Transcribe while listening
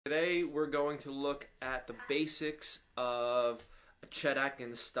Today we're going to look at the basics of a Chet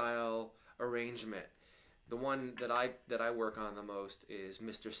Atkins style arrangement. The one that I work on the most is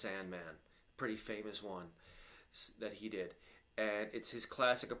Mr. Sandman, pretty famous one that he did. And it's his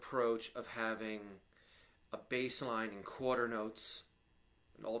classic approach of having a bass line in quarter notes,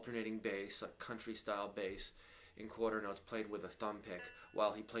 an alternating bass, a country style bass in quarter notes played with a thumb pick,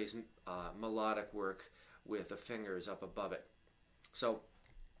 while he plays melodic work with the fingers up above it. So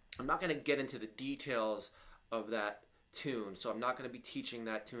I'm not going to get into the details of that tune, so I'm not going to be teaching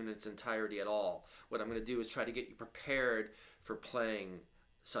that tune in its entirety at all. What I'm going to do is try to get you prepared for playing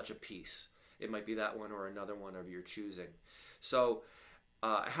such a piece. It might be that one or another one of your choosing. So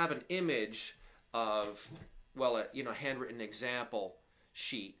I have an image of, well, a handwritten example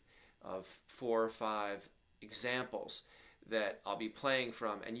sheet of 4 or 5 examples that I'll be playing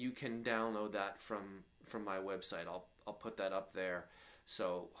from, and you can download that from my website. I'll put that up there,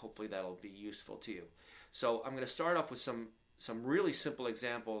 so hopefully that'll be useful to you. So I'm going to start off with some really simple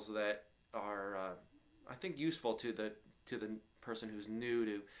examples that are I think useful to the person who's new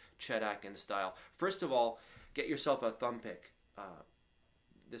to Chet Atkins style. First of all, get yourself a thumb pick.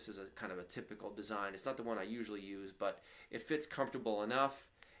 This is a kind of a typical design. It's not the one I usually use, but it fits comfortable enough.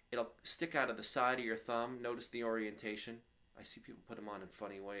 It'll stick out of the side of your thumb. Notice the orientation. I see people put them on in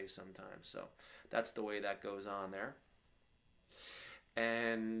funny ways sometimes, so that's the way that goes on there.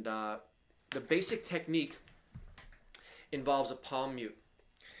 And the basic technique involves a palm mute.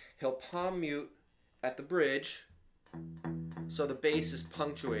 He'll palm mute at the bridge, so the bass is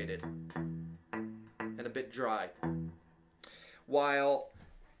punctuated and a bit dry. While,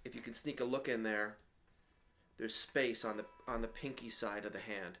 if you can sneak a look in there, there's space on the pinky side of the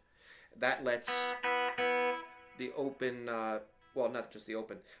hand. That lets the open, well, not just the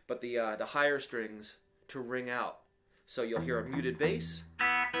open, but the higher strings to ring out. So you'll hear a muted bass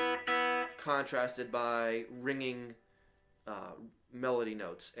contrasted by ringing melody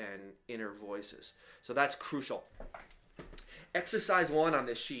notes and inner voices. So that's crucial. Exercise 1 on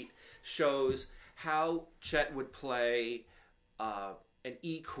this sheet shows how Chet would play an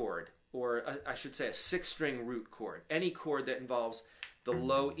E chord, or I should say a 6-string root chord. Any chord that involves the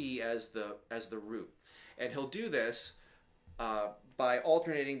low E as the root. And he'll do this by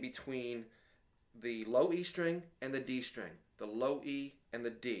alternating between the low E string and the D string, the low E and the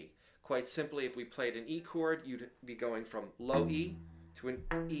D. Quite simply, if we played an E chord, you'd be going from low E to an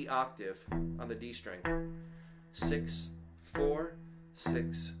E octave on the D string. 6, 4,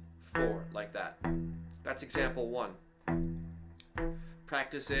 6, 4, like that. That's example 1.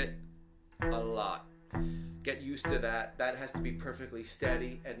 Practice it a lot. Get used to that. That has to be perfectly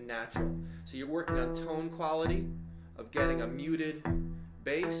steady and natural. So you're working on tone quality, of getting a muted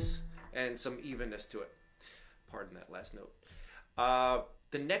bass and some evenness to it. Pardon that last note.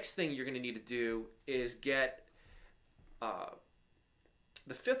 The next thing you're going to need to do is get the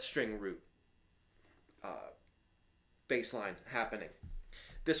 5th string root bass line happening.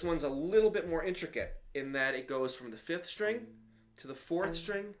 This one's a little bit more intricate in that it goes from the 5th string to the 4th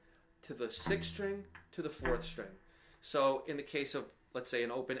string to the 6th string to the 4th string. So in the case of, let's say,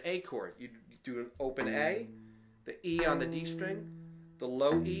 an open A chord, you do an open A, the E on the D string, the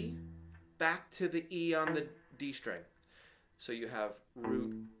low E, back to the E on the D string. So you have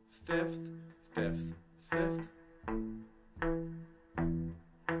root 5th, 5th, 5th,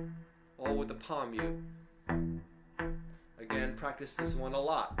 all with the palm mute. Again, practice this one a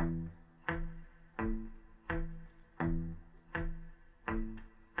lot.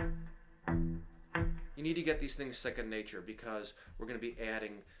 You need to get these things second nature because we're going to be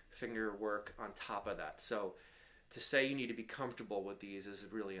adding finger work on top of that. So to say you need to be comfortable with these is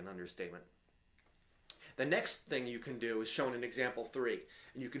really an understatement. The next thing you can do is shown in example 3.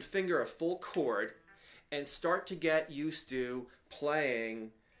 And you can finger a full chord and start to get used to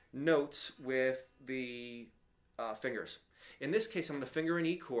playing notes with the fingers. In this case, I'm going to finger an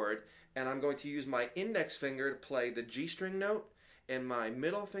E chord, and I'm going to use my index finger to play the G string note and my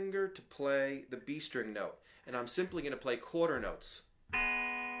middle finger to play the B string note. And I'm simply going to play quarter notes.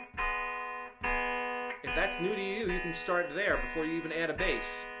 If that's new to you, you can start there before you even add a bass.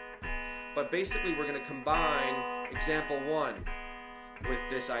 But basically we're going to combine example 1 with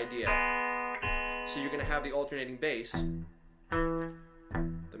this idea. So you're going to have the alternating bass,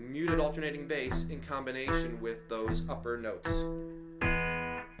 the muted alternating bass in combination with those upper notes.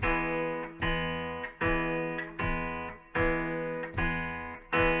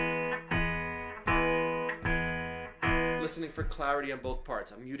 Listening for clarity on both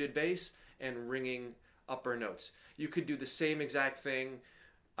parts, a muted bass and ringing upper notes. You could do the same exact thing.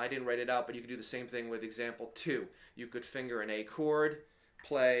 I didn't write it out, but you could do the same thing with example 2. You could finger an A chord,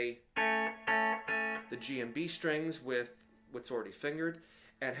 play the G and B strings with what's already fingered,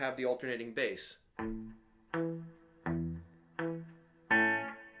 and have the alternating bass.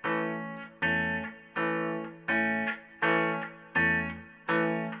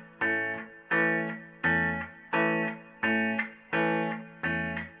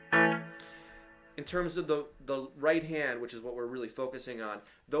 In terms of the right hand, which is what we're really focusing on,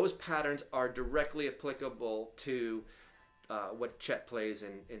 those patterns are directly applicable to what Chet plays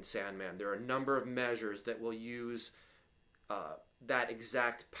in Sandman. There are a number of measures that will use that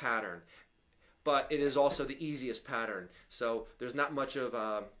exact pattern, but it is also the easiest pattern. So there's not much of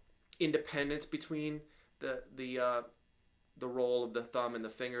independence between the roll of the thumb and the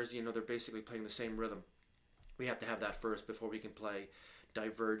fingers. You know, they're basically playing the same rhythm. We have to have that first before we can play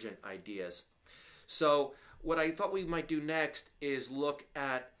divergent ideas. So what I thought we might do next is look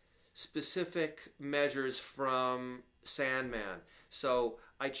at specific measures from Sandman. So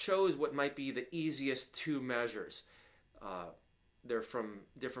I chose what might be the easiest two measures. They're from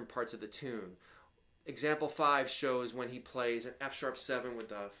different parts of the tune. Example 5 shows when he plays an F sharp 7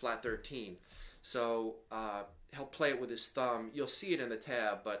 with a flat 13. So he'll play it with his thumb. You'll see it in the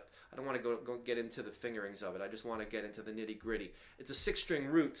tab, but I don't want to go get into the fingerings of it. I just want to get into the nitty gritty. It's a 6-string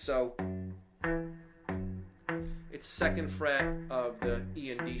root, so it's 2nd fret of the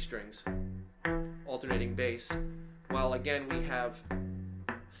E and D strings, alternating bass, while again we have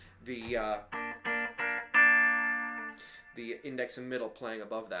the index and middle playing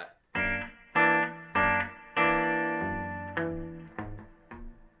above that.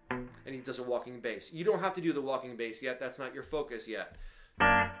 And he does a walking bass. You don't have to do the walking bass yet. That's not your focus yet.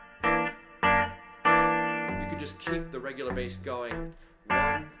 You can just keep the regular bass going.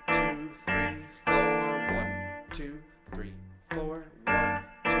 1, 2, 3, 4. 1, 2, 3, 4. 1,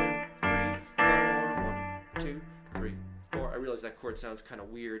 2, 3, 4. 1, 2, 3, 4. I realize that chord sounds kind of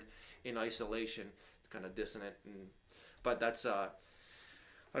weird in isolation. It's kind of dissonant, but that's I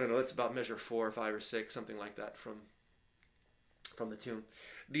don't know. That's about measure 4, 5, or 6, something like that from the tune.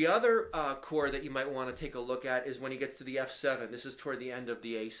 The other chord that you might want to take a look at is when he gets to the F7. This is toward the end of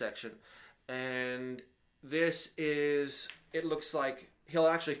the A section, and this is, it looks like he'll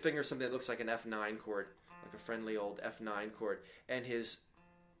actually finger something that looks like an F9 chord, like a friendly old F9 chord, and his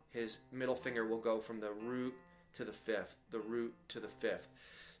middle finger will go from the root to the 5th, the root to the 5th.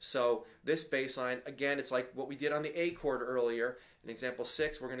 So this bass line, again, it's like what we did on the A chord earlier. In example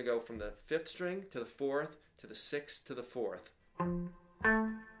 6, we're going to go from the 5th string to the 4th to the 6th to the 4th.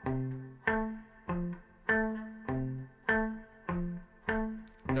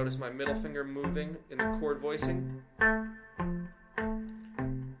 Notice my middle finger moving in the chord voicing.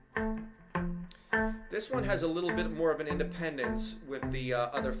 This one has a little bit more of an independence with the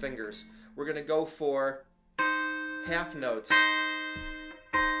other fingers. We're going to go for half notes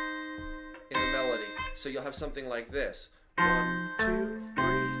in the melody. So you'll have something like this. 1, 2,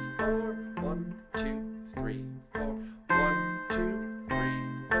 3, 4. 1, 2, 3, 4. 1, 2,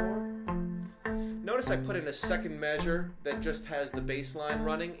 3, 4. Notice I put in a second measure that just has the bass line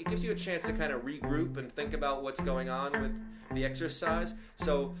running. It gives you a chance to kind of regroup and think about what's going on with the exercise.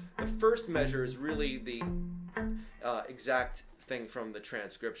 So the first measure is really the exact thing from the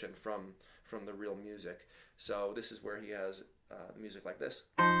transcription, from the real music. So this is where he has music like this.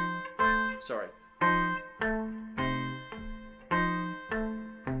 Sorry.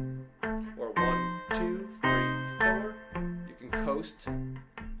 Or 1, 2, 3, 4. You can coast.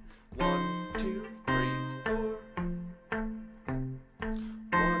 1, 2, 3, 4.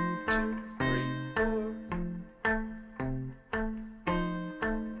 1, 2, 3, 4.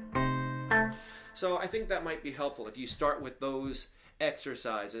 So I think that might be helpful if you start with those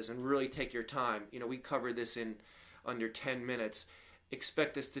exercises and really take your time. You know, we covered this in under 10 minutes.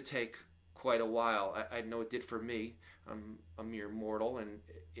 Expect this to take quite a while. I know it did for me. I'm a mere mortal, and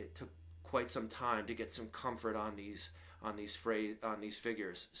it took quite some time to get some comfort on these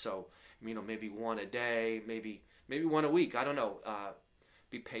figures. So, you know, maybe one a day, maybe one a week. I don't know.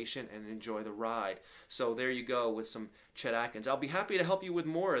 Be patient and enjoy the ride. So there you go with some Chet Atkins. I'll be happy to help you with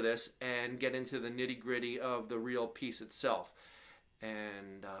more of this and get into the nitty-gritty of the real piece itself,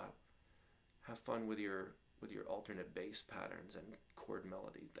 and have fun with your alternate bass patterns and chord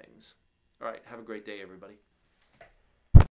melody things. All right, have a great day, everybody.